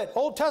 All of it.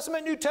 Old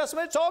Testament, New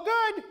Testament, it's all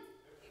good.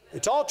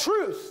 It's all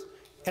truth.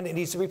 And it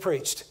needs to be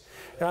preached.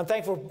 And I'm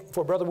thankful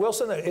for Brother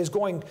Wilson that is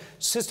going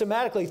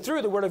systematically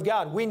through the Word of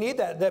God. We need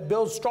that. That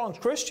builds strong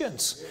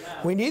Christians.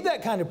 Amen. We need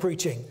that kind of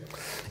preaching.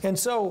 And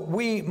so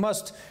we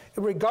must,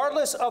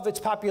 regardless of its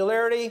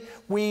popularity,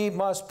 we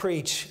must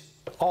preach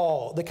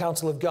all the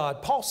counsel of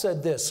God. Paul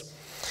said this.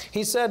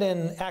 He said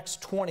in Acts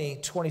 20,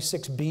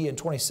 26b and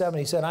 27,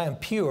 he said, I am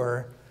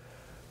pure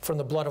from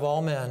the blood of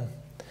all men,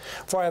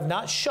 for I have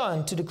not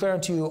shunned to declare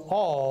unto you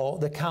all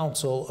the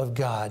counsel of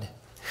God.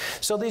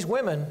 So these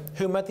women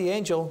who met the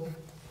angel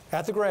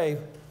at the grave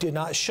did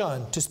not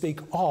shun to speak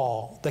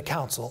all the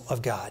counsel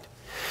of God.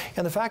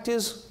 And the fact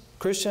is,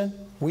 Christian,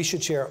 we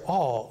should share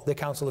all the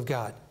counsel of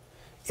God.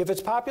 If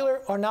it's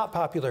popular or not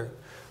popular,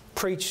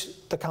 preach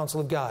the counsel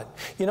of God.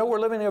 You know,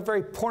 we're living in a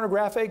very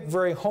pornographic,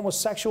 very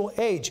homosexual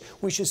age.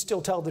 We should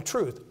still tell the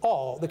truth,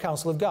 all the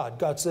counsel of God.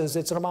 God says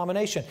it's an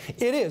abomination.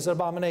 It is an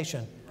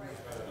abomination.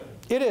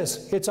 It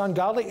is. It's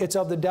ungodly. It's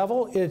of the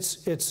devil.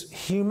 It's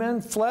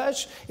human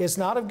flesh. It's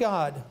not of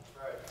God.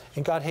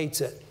 And God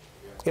hates it.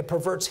 It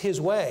perverts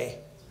His way.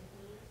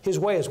 His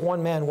way is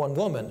one man, one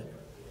woman.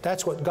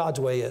 That's what God's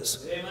way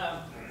is.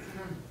 Amen.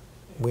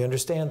 We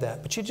understand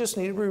that. But you just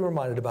need to be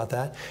reminded about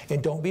that.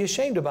 And don't be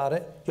ashamed about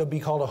it. You'll be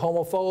called a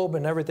homophobe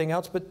and everything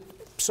else. But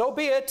so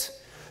be it.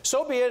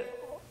 So be it.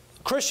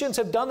 Christians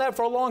have done that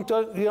for a long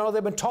time. You know,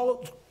 they've been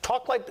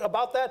talk like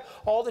about that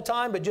all the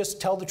time. But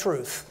just tell the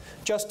truth.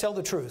 Just tell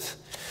the truth.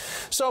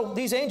 So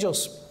these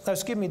angels,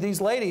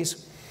 these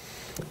ladies,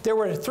 there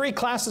were three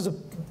classes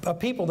of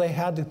people they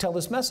had to tell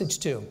this message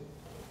to.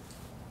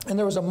 And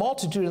there was a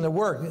multitude in the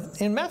word.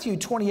 In Matthew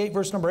 28,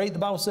 verse number 8, the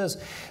Bible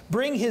says,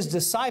 bring His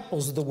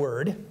disciples the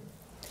word.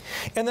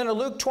 And then in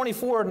Luke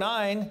 24,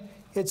 9,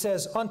 it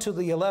says, unto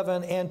the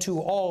 11 and to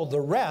all the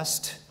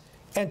rest.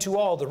 And to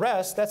all the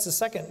rest, that's the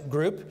second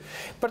group.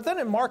 But then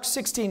in Mark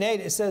 16, 8,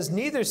 it says,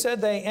 neither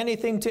said they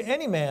anything to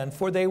any man,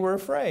 for they were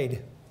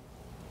afraid.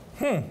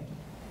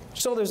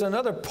 So there's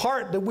another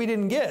part that we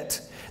didn't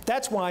get.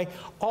 That's why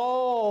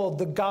all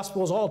the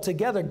Gospels all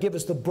together give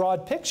us the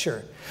broad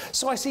picture.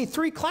 So I see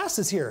three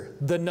classes here.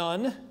 The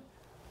none,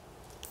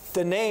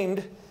 the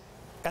named,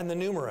 and the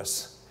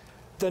numerous.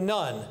 The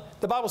none.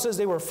 The Bible says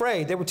they were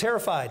afraid. They were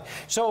terrified.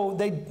 So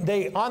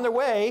they on their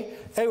way,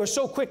 they were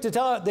so quick to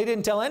tell it, they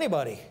didn't tell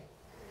anybody.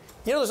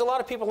 You know, there's a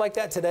lot of people like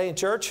that today in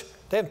church.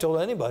 They haven't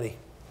told anybody.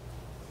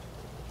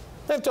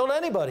 They haven't told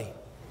anybody.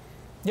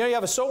 You know, you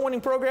have a soul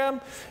winning program,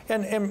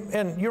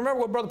 and you remember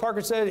what Brother Parker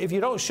said, if you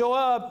don't show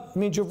up, it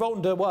means you're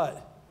voting to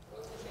what?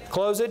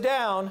 Close it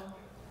down.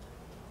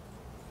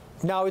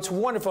 Now, it's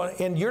wonderful,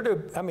 and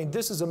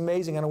this is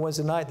amazing on a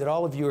Wednesday night that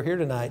all of you are here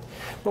tonight.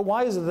 But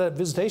why is it that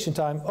visitation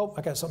time, oh,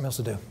 I got something else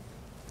to do?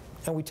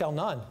 And we tell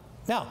none.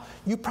 Now,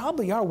 you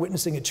probably are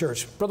witnessing at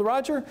church. Brother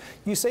Roger,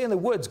 you say in the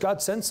woods,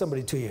 God sends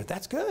somebody to you.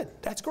 That's good.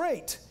 That's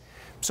great.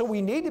 So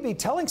we need to be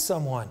telling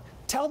someone.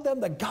 Tell them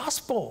the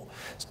gospel.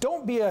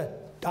 Don't be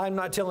I'm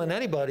not telling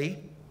anybody.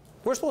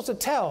 We're supposed to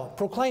tell,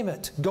 proclaim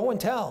it, go and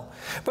tell.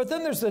 But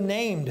then there's the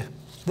named,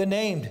 the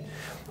named.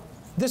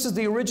 This is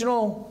the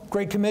original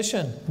Great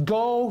Commission.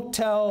 Go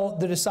tell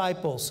the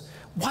disciples.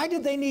 Why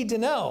did they need to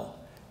know?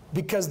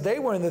 Because they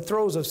were in the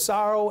throes of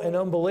sorrow and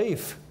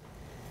unbelief.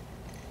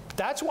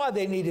 That's why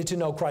they needed to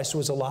know Christ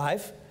was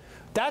alive.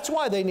 That's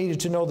why they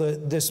needed to know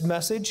this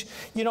message.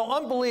 You know,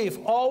 unbelief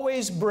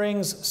always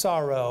brings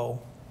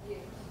sorrow.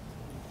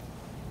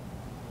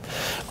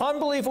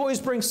 Unbelief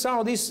always brings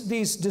sorrow.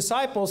 These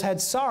disciples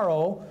had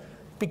sorrow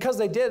because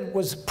they did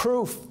was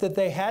proof that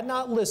they had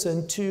not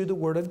listened to the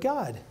Word of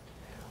God.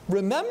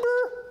 Remember,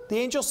 the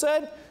angel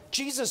said,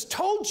 Jesus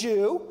told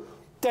you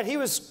that he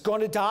was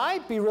going to die,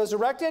 be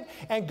resurrected,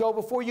 and go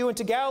before you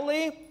into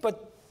Galilee.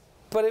 But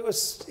it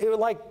was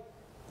like,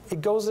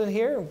 it goes in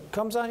here,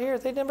 comes on here.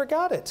 They never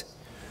got it.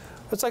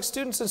 It's like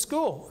students in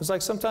school. It's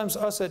like sometimes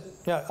us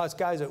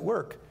guys at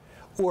work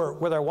or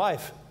with our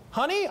wife.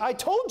 Honey, I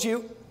told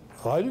you.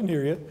 Oh, I didn't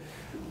hear you.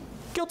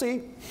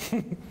 Guilty.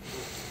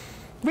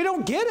 We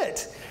don't get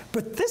it.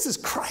 But this is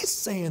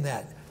Christ saying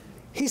that.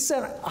 He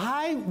said,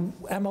 I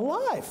am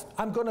alive.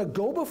 I'm going to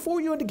go before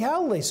you into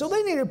Galilee. So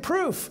they needed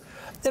proof.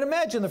 And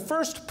imagine the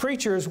first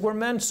preachers were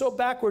men so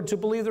backward to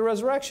believe the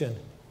resurrection.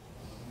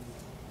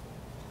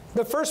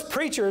 The first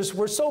preachers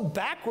were so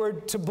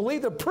backward to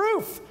believe the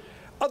proof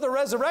of the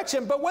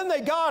resurrection. But when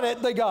they got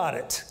it, they got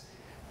it.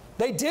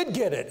 They did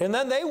get it. And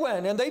then they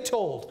went and they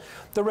told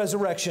the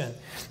resurrection.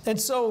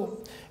 And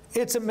so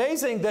it's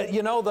amazing that,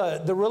 you know,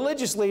 the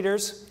religious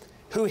leaders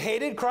who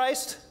hated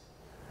Christ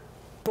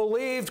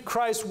believed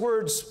Christ's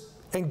words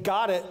and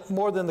got it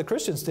more than the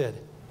Christians did.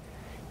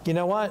 You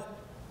know what?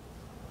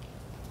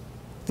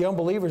 The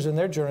unbelievers in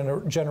their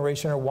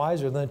generation are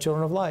wiser than the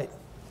children of light.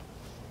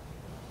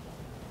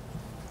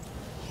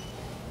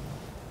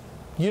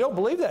 You don't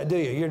believe that, do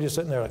you? You're just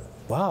sitting there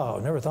like, wow,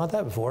 never thought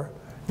that before.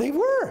 They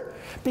were,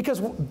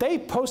 because they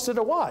posted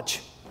a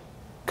watch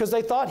because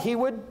they thought he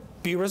would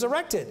be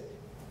resurrected.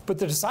 But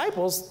the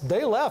disciples,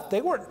 they left.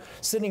 They weren't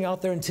sitting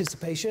out there in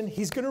anticipation.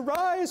 He's going to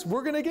rise.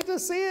 We're going to get to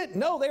see it.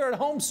 No, they were at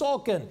home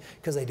sulking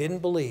because they didn't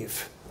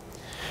believe.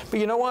 But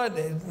you know what?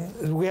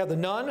 We have the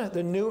none,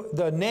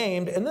 the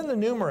named, and then the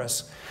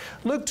numerous.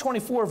 Luke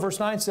 24, verse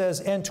 9 says,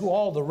 and to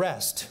all the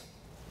rest.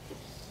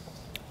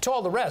 To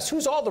all the rest.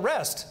 Who's all the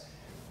rest?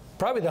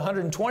 Probably the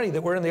 120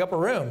 that were in the upper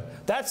room.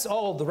 That's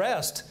all the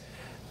rest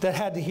that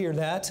had to hear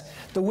that.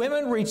 The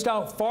women reached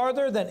out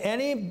farther than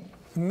any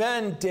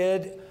men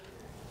did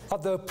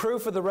of the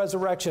proof of the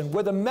resurrection,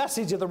 with a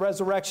message of the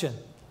resurrection.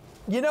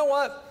 You know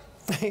what?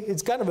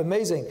 It's kind of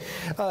amazing.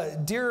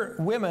 Dear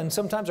women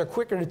sometimes are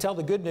quicker to tell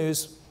the good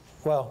news,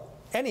 well,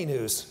 any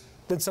news,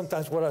 than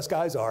sometimes what us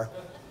guys are.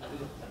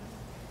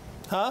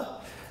 Huh?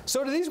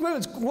 So to these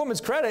women's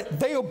credit,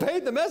 they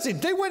obeyed the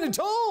message. They went and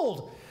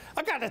told.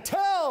 I got to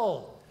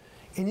tell.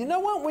 And you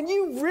know what? When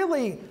you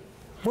really,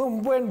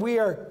 when we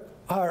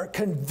are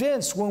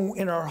convinced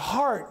in our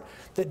heart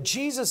that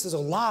Jesus is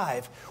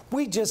alive,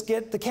 we just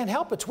can't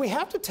help it. We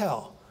have to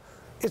tell.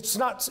 It's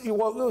not,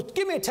 well,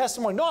 give me a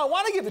testimony. No, I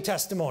want to give a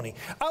testimony.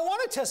 I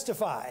want to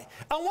testify.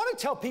 I want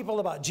to tell people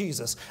about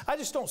Jesus. I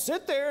just don't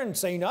sit there and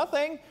say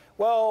nothing.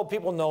 Well,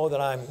 people know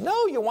that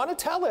no, you want to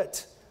tell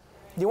it.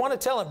 You want to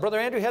tell it. Brother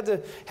Andrew had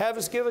to have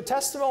us give a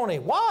testimony.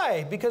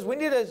 Why? Because we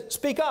need to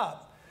speak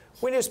up.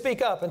 We need to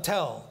speak up and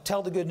tell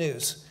the good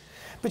news.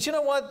 But you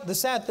know what? The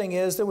sad thing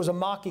is there was a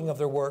mocking of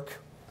their work.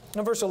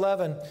 In verse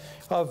 11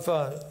 of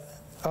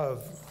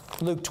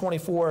Luke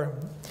 24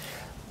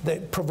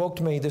 that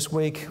provoked me this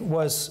week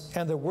was,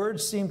 and the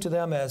words seemed to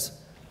them as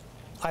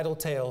idle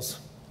tales.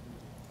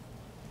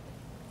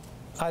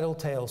 Idle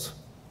tales.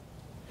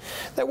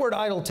 That word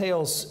idle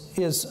tales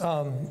is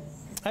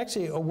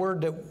actually a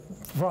word that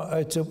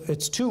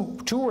it's two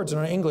words in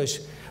our English,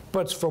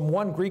 but it's from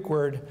one Greek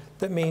word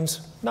that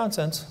means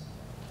nonsense.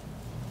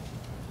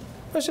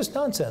 It's just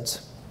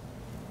nonsense.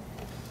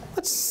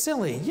 That's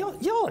silly.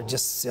 Y'all are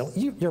just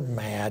silly. You're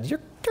mad.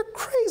 You're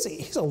crazy.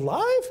 He's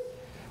alive?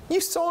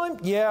 You saw him?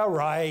 Yeah,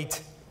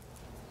 right.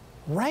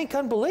 Rank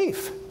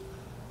unbelief.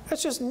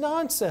 That's just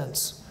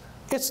nonsense.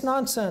 It's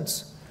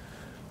nonsense.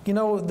 You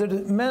know,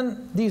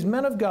 these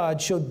men of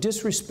God showed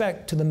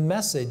disrespect to the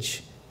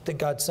message that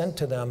God sent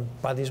to them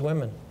by these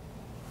women.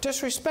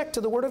 Disrespect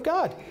to the Word of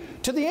God,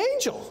 to the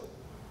angel,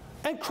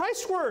 and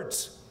Christ's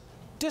words.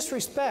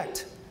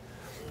 Disrespect.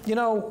 You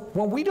know,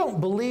 when we don't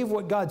believe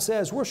what God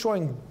says, we're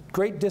showing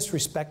great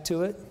disrespect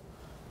to it.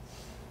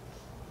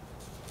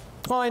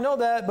 Well, I know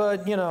that,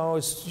 but, you know,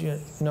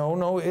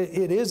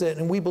 it is it,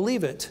 and we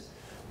believe it.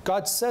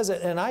 God says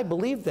it, and I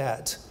believe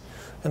that.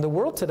 And the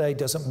world today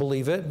doesn't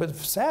believe it, but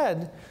it's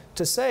sad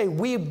to say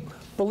we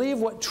believe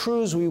what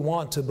truths we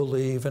want to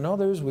believe, and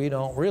others we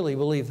don't really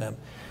believe them.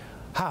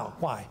 How?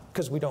 Why?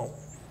 Because we don't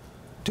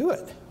do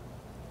it.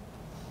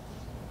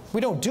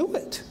 We don't do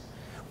it.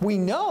 We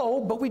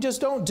know, but we just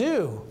don't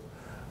do.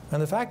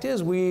 And the fact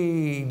is,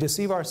 we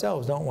deceive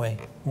ourselves, don't we,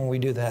 when we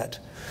do that?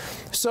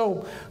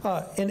 So,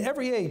 in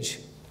every age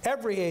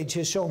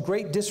has shown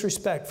great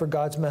disrespect for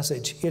God's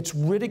message. It's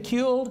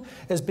ridiculed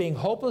as being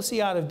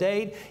hopelessly out of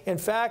date. In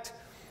fact,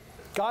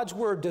 God's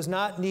Word does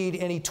not need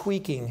any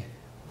tweaking.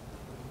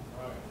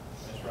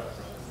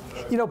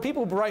 You know,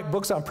 people write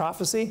books on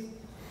prophecy,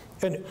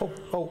 and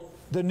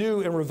the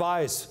New and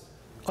Revised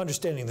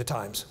Understanding the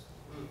Times.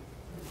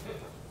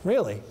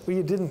 Really? Well,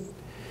 you didn't.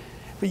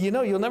 But you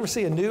know, you'll never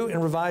see a New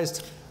and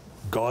Revised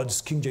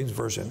God's King James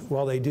Version.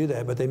 Well, they do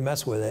that, but they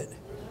mess with it.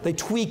 They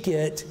tweak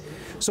it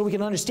so we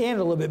can understand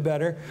it a little bit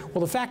better.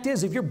 Well, the fact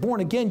is, if you're born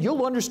again,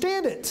 you'll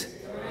understand it.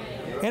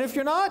 And if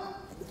you're not,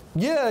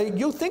 yeah,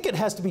 you'll think it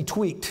has to be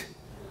tweaked.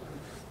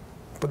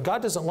 But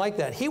God doesn't like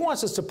that. He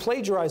wants us to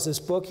plagiarize this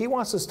book. He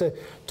wants us to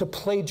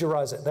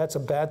plagiarize it. That's a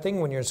bad thing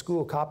when you're in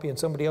school copying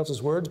somebody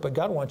else's words, but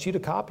God wants you to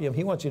copy them.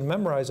 He wants you to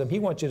memorize them. He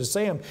wants you to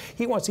say them.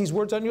 He wants these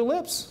words on your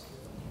lips.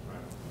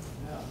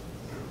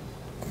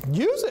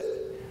 Use it,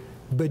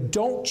 but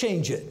don't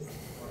change it.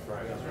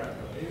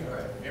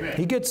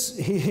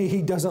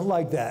 He doesn't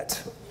like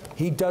that.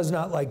 He does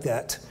not like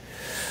that.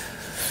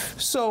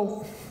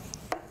 So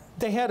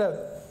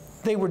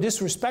they were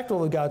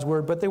disrespectful of God's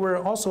word, but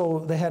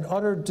they had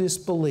utter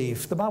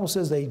disbelief. The Bible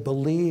says they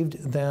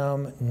believed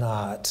them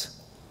not.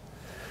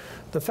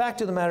 The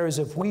fact of the matter is,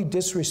 if we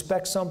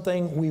disrespect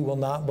something, we will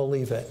not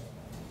believe it.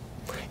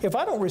 If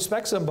I don't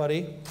respect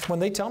somebody, when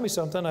they tell me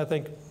something, I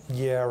think,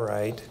 yeah,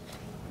 right.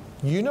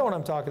 You know what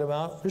I'm talking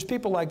about. There's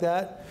people like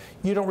that.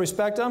 You don't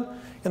respect them,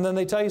 and then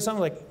they tell you something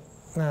like,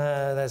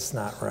 nah, that's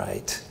not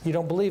right. You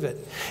don't believe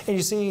it. And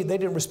you see, they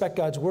didn't respect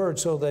God's word,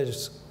 so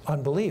there's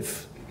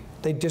unbelief.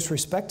 They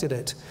disrespected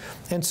it.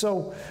 And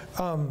so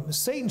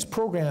Satan's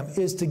program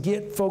is to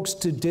get folks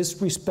to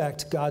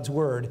disrespect God's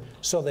word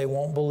so they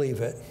won't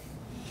believe it.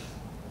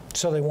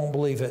 So they won't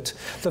believe it.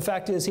 The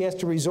fact is, he has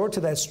to resort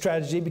to that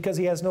strategy because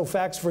he has no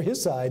facts for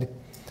his side.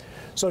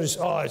 So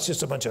it's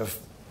just a bunch of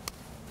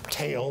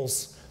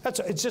tales.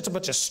 It's just a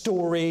bunch of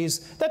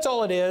stories. That's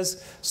all it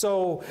is.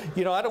 So,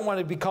 you know, I don't want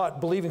to be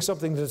caught believing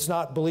something that's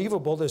not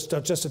believable, that's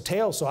just a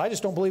tale, so I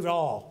just don't believe it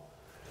all.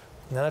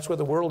 And that's what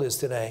the world is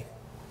today.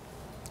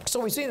 So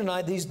we see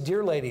tonight these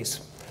dear ladies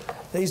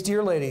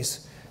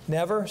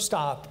never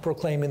stopped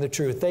proclaiming the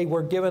truth. They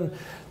were given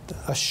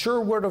a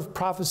sure word of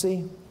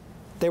prophecy.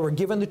 They were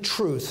given the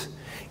truth.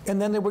 And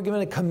then they were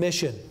given a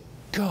commission.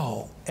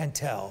 Go and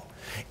tell.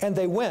 And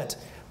they went.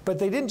 But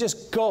they didn't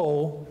just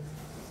go.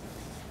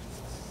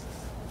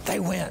 They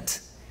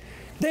went.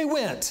 They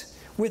went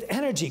with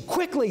energy.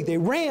 Quickly, they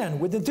ran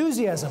with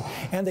enthusiasm.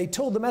 And they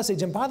told the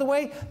message. And by the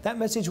way, that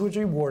message was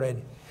rewarded.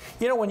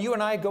 You know, when you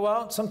and I go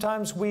out,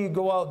 sometimes we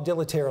go out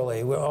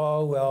deleterially.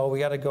 We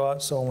got to go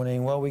out soul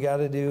winning. Well, we got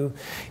to do.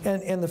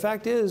 And the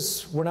fact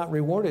is, we're not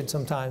rewarded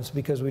sometimes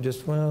because we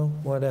just,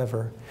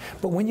 whatever.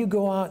 But when you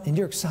go out and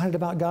you're excited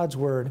about God's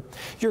word,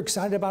 you're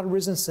excited about a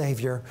risen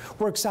Savior,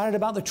 we're excited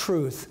about the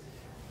truth,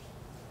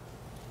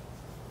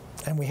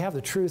 and we have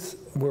the truth,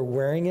 we're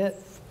wearing it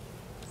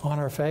on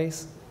our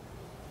face,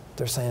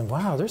 they're saying,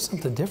 wow, there's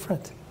something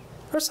different.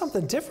 There's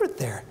something different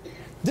there.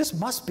 This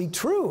must be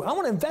true. I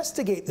want to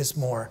investigate this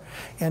more.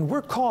 And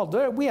we're called,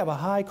 we have a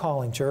high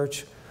calling,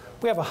 church.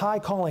 We have a high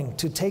calling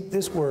to take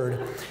this word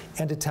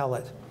and to tell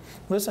it.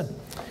 Listen,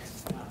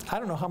 I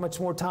don't know how much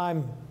more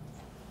time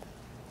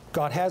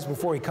God has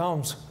before he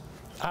comes.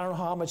 I don't know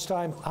how much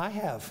time I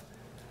have.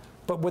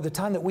 But with the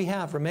time that we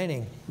have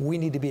remaining, we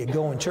need to be a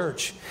going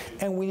church.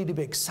 And we need to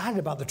be excited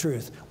about the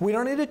truth. We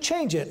don't need to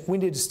change it. We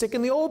need to stick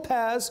in the old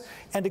paths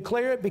and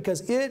declare it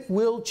because it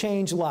will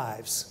change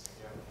lives.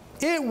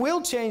 It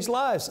will change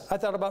lives. I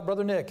thought about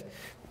Brother Nick.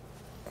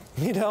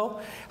 You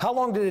know, how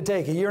long did it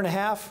take? A year and a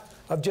half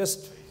of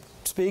just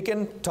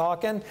speaking,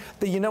 talking?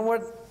 But you know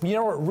what? You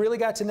know what really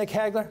got to Nick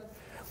Hagler?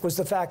 Was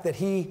the fact that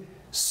he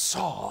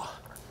saw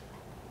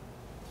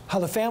how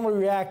the family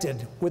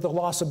reacted with the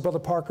loss of Brother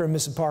Parker and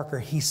Mrs. Parker.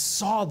 He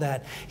saw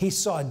that. He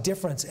saw a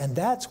difference. And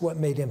that's what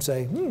made him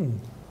say,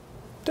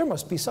 there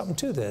must be something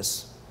to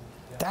this.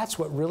 That's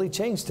what really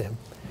changed him.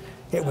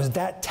 It was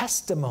that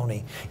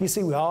testimony. You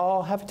see, we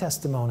all have a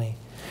testimony.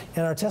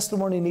 And our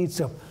testimony needs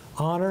to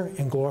honor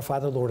and glorify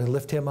the Lord and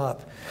lift him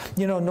up.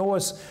 You know,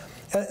 Noah's,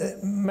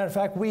 matter of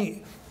fact,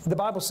 the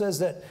Bible says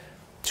that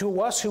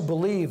to us who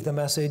believe the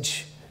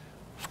message,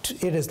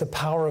 it is the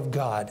power of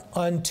God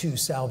unto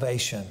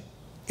salvation.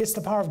 It's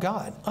the power of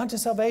God unto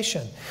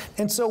salvation.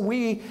 And so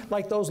we,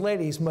 like those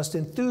ladies, must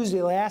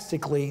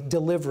enthusiastically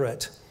deliver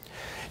it.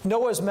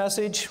 Noah's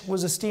message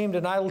was esteemed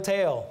an idle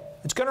tale.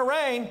 It's going to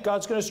rain.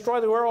 God's going to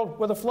destroy the world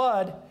with a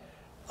flood.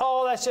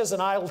 Oh, that's just an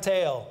idle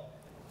tale.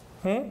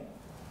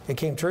 It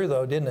came true,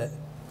 though, didn't it?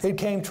 It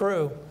came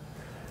true.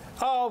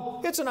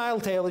 Oh, it's an idle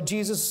tale that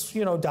Jesus,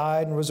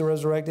 died and was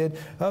resurrected.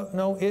 Oh,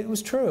 no, it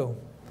was true.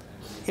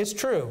 It's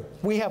true.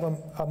 We have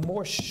a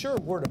more sure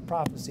word of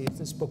prophecy. It's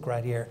this book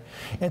right here.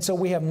 And so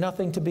we have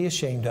nothing to be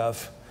ashamed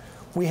of.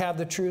 We have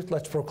the truth.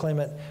 Let's proclaim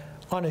it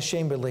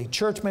unashamedly.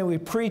 Church, may we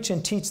preach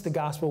and teach the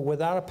gospel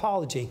without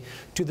apology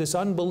to this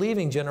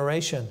unbelieving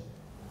generation.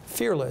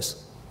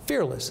 Fearless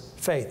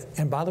faith.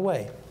 And by the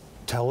way,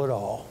 tell it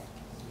all.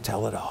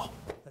 Tell it all.